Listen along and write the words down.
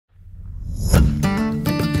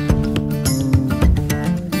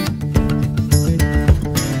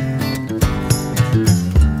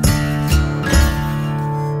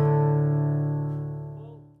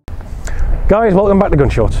Guys, welcome back to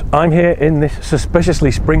Gunshots. I'm here in this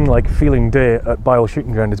suspiciously spring-like feeling day at Bywell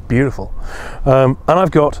Shooting Ground. It's beautiful. And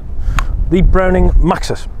I've got the Browning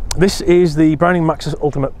Maxus. This is the Browning Maxus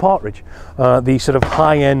Ultimate Partridge, the sort of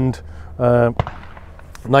high-end,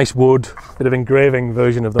 nice wood, bit of engraving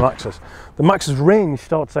version of the Maxus. The Maxus range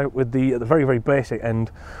starts out with at the very, very basic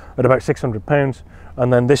end at about £600,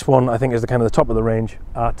 and then this one I think is the kind of the top of the range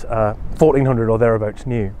at £1,400 or thereabouts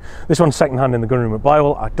new. This one's second hand in the gun room at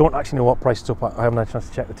Bywell. I don't actually know what price it's up at. I haven't had a chance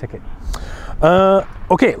to check the ticket.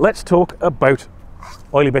 Okay, let's talk about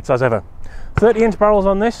oily bits as ever. 30-inch barrels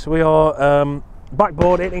on this. We are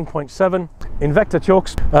backboard 18.7 Invector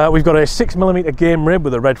chokes. We've got a 6mm game rib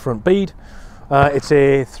with a red front bead. It's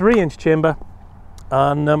a 3-inch chamber,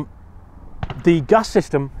 and the gas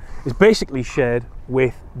system is basically shared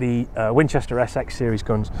with the Winchester SX series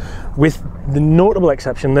guns, with the notable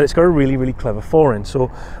exception that it's got a really, really clever forend. So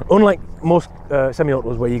unlike most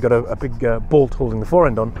semi-autos where you've got a big bolt holding the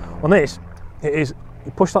forend on this, it is,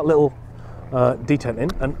 you push that little detent in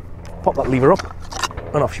and pop that lever up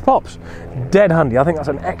and off she pops. Dead handy. I think that's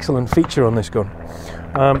an excellent feature on this gun.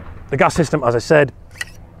 The gas system, as I said,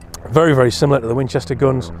 very, very similar to the Winchester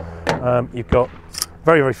guns. You've got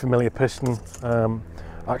very, very familiar piston,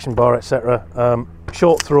 action bar, etc.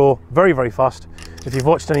 Short throw, very, very fast. If you've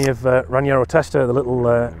watched any of Raniero Testa, the little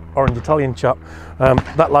orange Italian chap,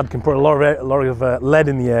 that lad can put a lot of lead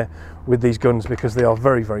in the air with these guns because they are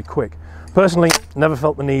very, very quick. Personally, never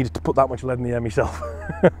felt the need to put that much lead in the air myself.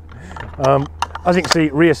 As you can see,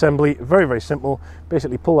 reassembly, very, very simple.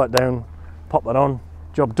 Basically pull that down, pop that on,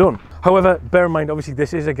 job done. However, bear in mind, obviously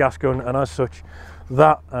this is a gas gun, and as such,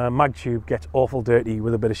 that mag tube gets awful dirty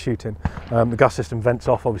with a bit of shooting. The gas system vents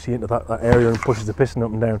off obviously into that area and pushes the piston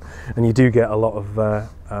up and down, and you do get a lot of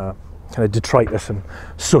kind of detritus and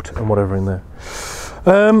soot and whatever in there.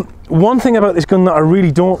 One thing about this gun that I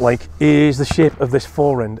really don't like is the shape of this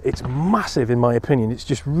forend. It's massive in my opinion. It's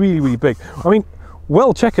just really, really big. I mean,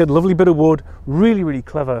 well checkered, lovely bit of wood, really, really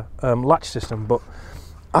clever latch system, but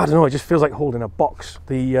I don't know, it just feels like holding a box.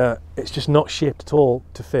 It's just not shaped at all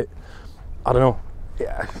to fit. I don't know.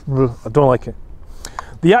 Yeah, I don't like it.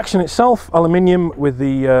 The action itself, aluminium with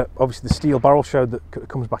the obviously the steel barrel shroud that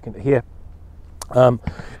comes back into here,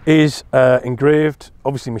 is engraved,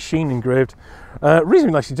 obviously machine engraved,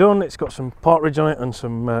 reasonably nicely done. It's got some Partridge on it and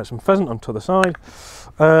some pheasant on to the side.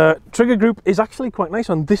 Trigger group is actually quite nice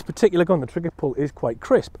on this particular gun. The trigger pull is quite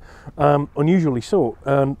crisp, unusually so,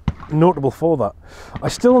 and notable for that. I'm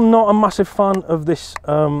still not a massive fan of this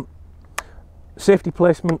safety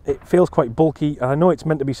placement. It feels quite bulky, and I know it's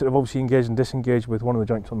meant to be sort of obviously engaged and disengaged with one of the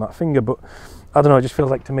joints on that finger, but I don't know, it just feels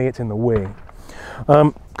like to me it's in the way.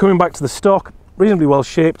 Coming back to the stock, reasonably well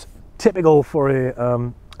shaped, typical for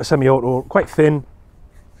a semi-auto, quite thin,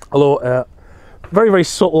 although very, very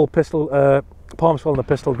subtle pistol, palm swell and the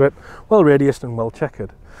pistol grip, well radiused and well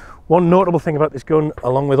checkered. One notable thing about this gun,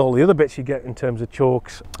 along with all the other bits you get in terms of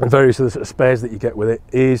chokes and various other sort of spares that you get with it,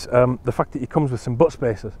 is the fact that it comes with some butt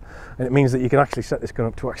spacers, and it means that you can actually set this gun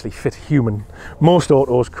up to actually fit a human. Most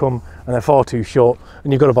autos come and they're far too short,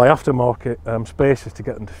 and you've got to buy aftermarket spacers to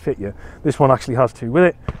get them to fit you. This one actually has two with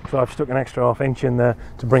it, so I've stuck an extra ½ inch in there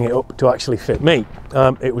to bring it up to actually fit me.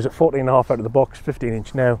 It was at 14.5 out of the box,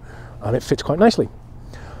 15-inch now, and it fits quite nicely.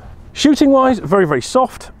 Shooting wise, very, very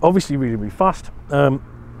soft, obviously really, really fast.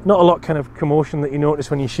 Not a lot kind of commotion that you notice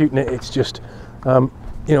when you're shooting it. It's just, you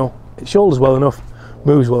know, it shoulders well enough,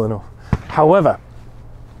 moves well enough. However,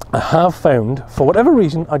 I have found, for whatever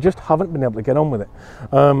reason, I just haven't been able to get on with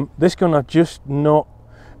it. This gun, I've just not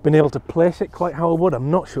been able to place it quite how I would. I'm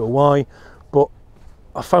not sure why, but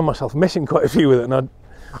I found myself missing quite a few with it, and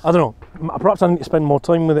I don't know, perhaps I need to spend more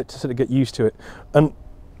time with it to sort of get used to it. And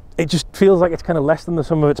it just feels like it's kind of less than the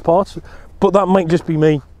sum of its parts, but that might just be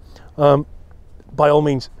me. By all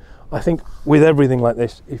means, I think with everything like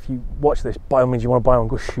this, if you watch this, by all means you want to buy one,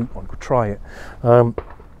 go shoot one, go try it.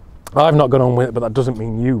 I've not gone on with it, but that doesn't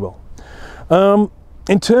mean you will.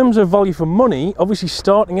 In terms of value for money, obviously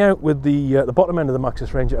starting out with the bottom end of the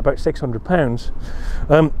Maxus range at about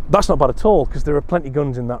 £600, that's not bad at all, because there are plenty of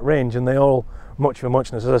guns in that range, and they all much for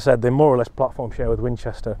muchness. As I said, they more or less platform share with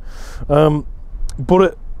Winchester. But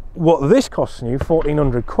at what this costs you,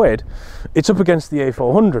 1,400 quid, it's up against the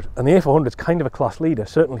A400, and the A400 is kind of a class leader,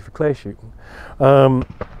 certainly for clay shooting.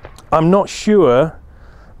 I'm not sure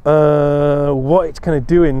what it's kind of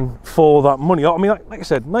doing for that money. I mean, like I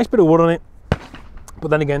said, nice bit of wood on it, but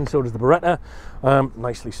then again, so does the Beretta.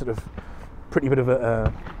 Nicely sort of pretty bit of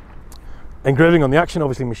a engraving on the action,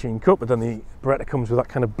 obviously machine cut, but then the Beretta comes with that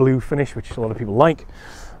kind of blue finish, which a lot of people like.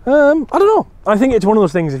 I don't know. I think it's one of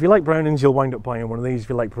those things, if you like Brownings, you'll wind up buying one of these. If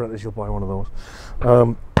you like Berettas, you'll buy one of those.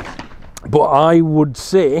 But I would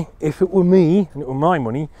say, if it were me and it were my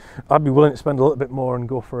money, I'd be willing to spend a little bit more and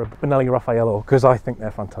go for a Benelli Raffaello, because I think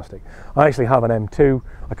they're fantastic. I actually have an M2.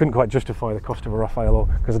 I couldn't quite justify the cost of a Raffaello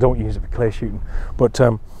because I don't use it for clay shooting, but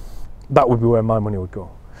that would be where my money would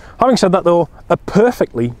go. Having said that though, a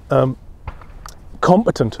perfectly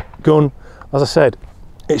competent gun, as I said,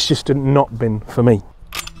 it's just not been for me.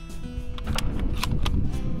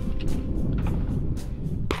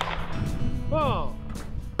 Oh.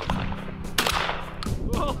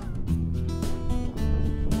 Oh.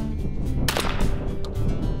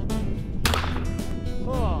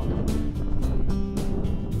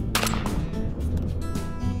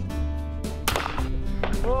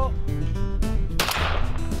 Oh. Oh.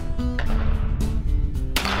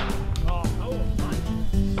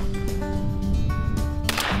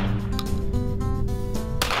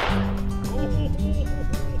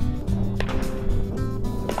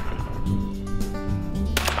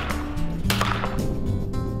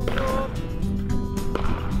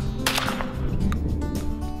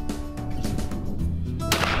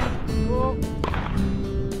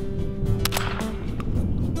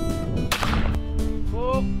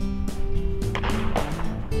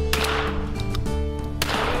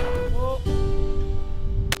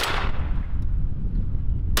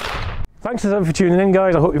 Thanks as ever for tuning in,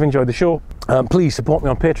 guys. I hope you've enjoyed the show. Please support me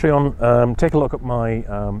on Patreon. Take a look at my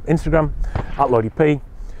Instagram at LloydP.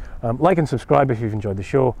 Like and subscribe if you've enjoyed the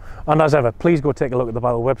show. And as ever, please go take a look at the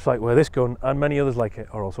Bywell website where this gun and many others like it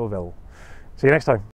are also available. See you next time.